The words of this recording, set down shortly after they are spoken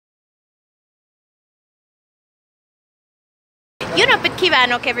Jó napot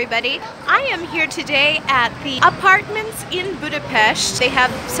kívánok, everybody! I am here today at the apartments in Budapest. They have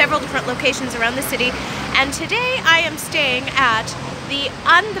several different locations around the city, and today I am staying at the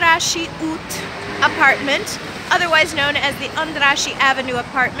Andrássy út apartment, otherwise known as the Andrássy Avenue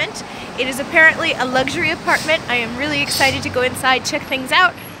apartment. It is apparently a luxury apartment. I am really excited to go inside, check things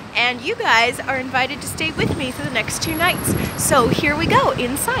out, and you guys are invited to stay with me for the next 2 nights. So here we go,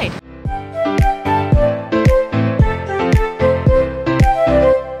 inside.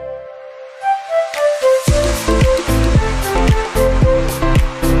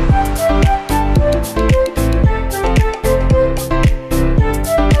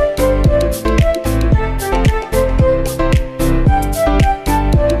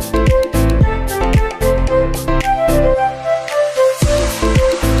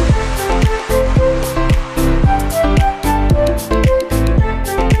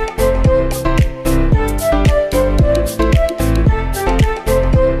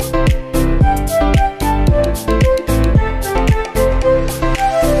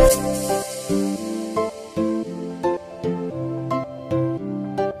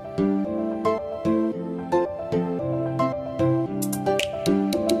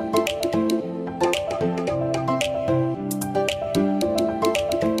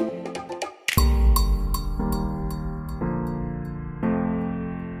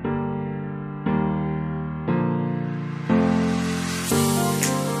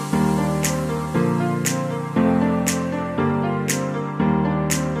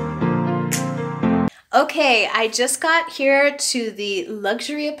 Okay, I just got here to the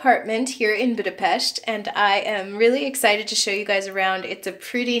luxury apartment here in Budapest, and I am really excited to show you guys around. It's a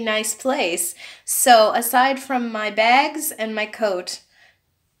pretty nice place. So aside from my bags and my coat,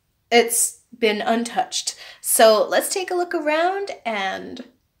 it's been untouched. So let's take a look around and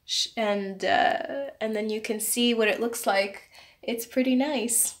then you can see what it looks like. It's pretty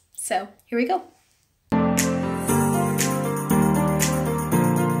nice. So here we go.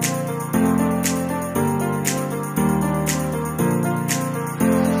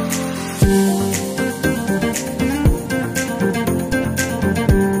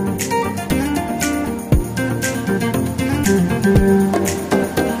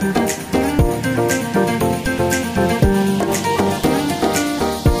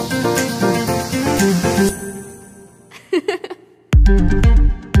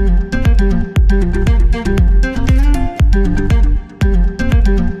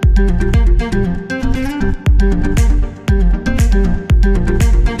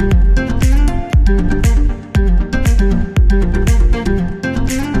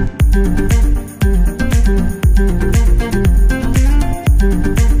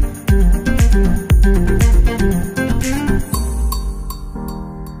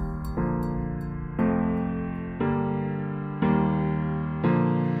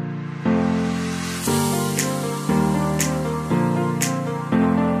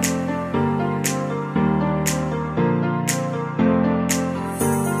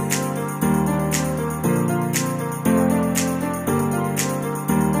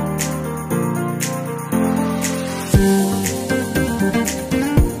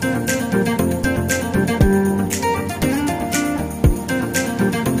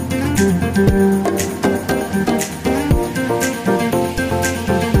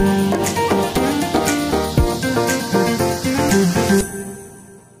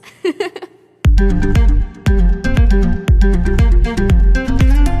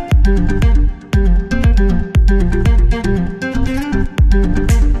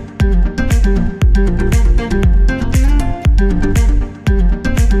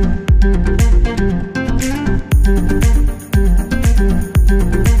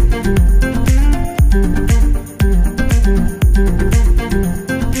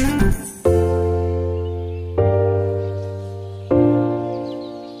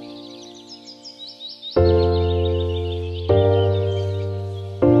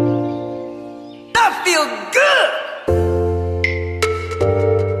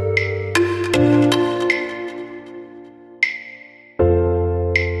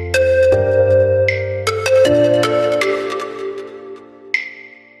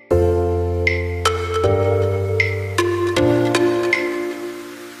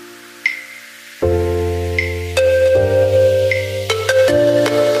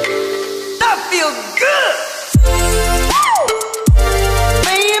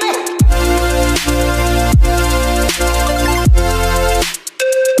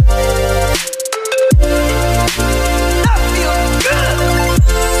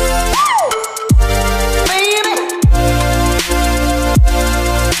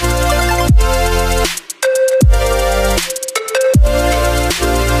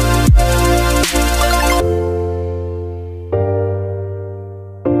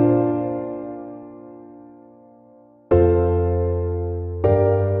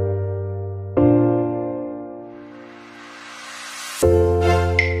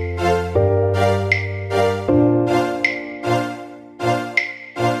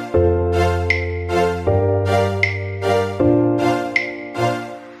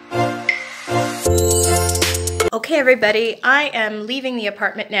 Okay, everybody, I am leaving the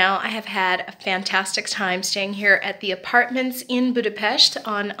apartment now. I have had a fantastic time staying here at the apartments in Budapest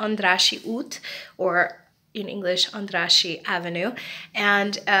on Andrássy út, or in English, Andrássy Avenue.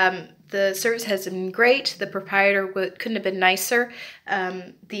 And the service has been great. The proprietor couldn't have been nicer.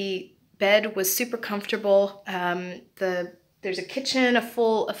 The bed was super comfortable. There's a kitchen, a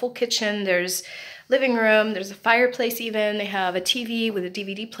full kitchen. There's living room, there's a fireplace even, they have a TV with a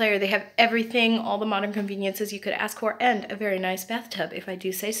DVD player, they have everything, all the modern conveniences you could ask for, and a very nice bathtub, if I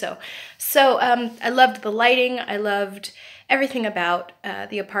do say so. So I loved the lighting, I loved everything about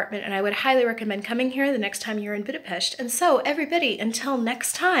the apartment, and I would highly recommend coming here the next time you're in Budapest. And so everybody, until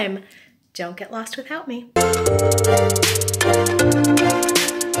next time, don't get lost without me.